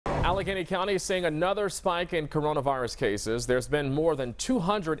Allegheny County is seeing another spike in coronavirus cases. There's been more than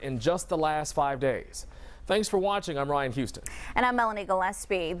 200 in just the last 5 days. Thanks for watching. I'm Ryan Houston. And I'm Melanie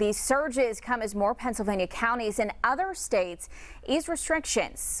Gillespie. These surges come as more Pennsylvania counties and other states ease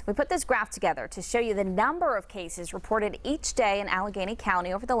restrictions. We put this graph together to show you the number of cases reported each day in Allegheny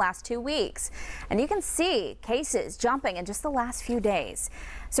County over the last 2 weeks. And you can see cases jumping in just the last few days.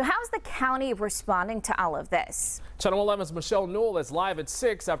 So how is the county responding to all of this? Channel 11's Michelle Newell is live at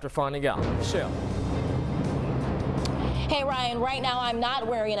 6 after finding out. Michelle. Hey Ryan, right now I'm not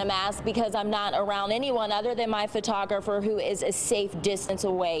wearing a mask because I'm not around anyone other than my photographer who is a safe distance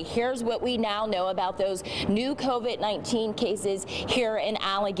away. Here's what we now know about those new COVID-19 cases here in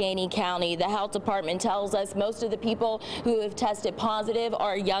Allegheny County. The health department tells us most of the people who have tested positive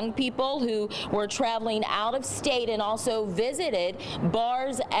are young people who were traveling out of state and also visited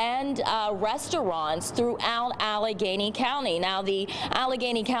bars and restaurants throughout Allegheny County. Now, the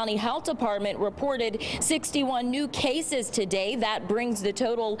Allegheny County Health Department reported 61 new cases today. That brings the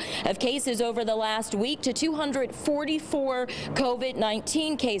total of cases over the last week to 244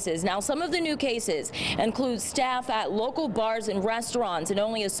 COVID-19 cases. Now, some of the new cases include staff at local bars and restaurants, and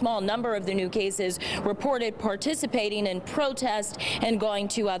only a small number of the new cases reported participating in protests and going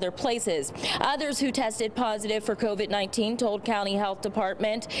to other places. Others who tested positive for COVID-19 told County Health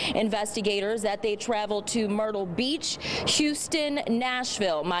Department investigators that they traveled to Myrtle Beach, Houston,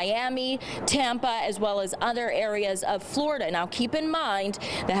 Nashville, Miami, Tampa, as well as other areas of Florida. Now, keep in mind,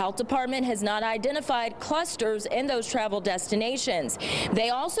 the health department has not identified clusters in those travel destinations. They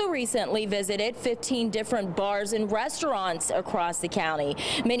also recently visited 15 different bars and restaurants across the county.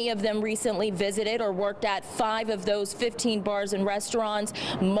 Many of them recently visited or worked at 5 of those 15 bars and restaurants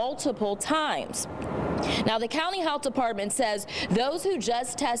multiple times. Now, the county health department says those who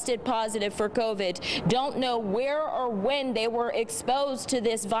just tested positive for COVID don't know where or when they were exposed to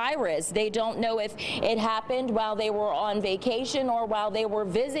this virus. They don't know if it happened while they were on vacation or while they were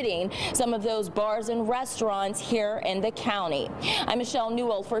visiting some of those bars and restaurants here in the county. I'm Michelle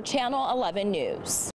Newell for Channel 11 News.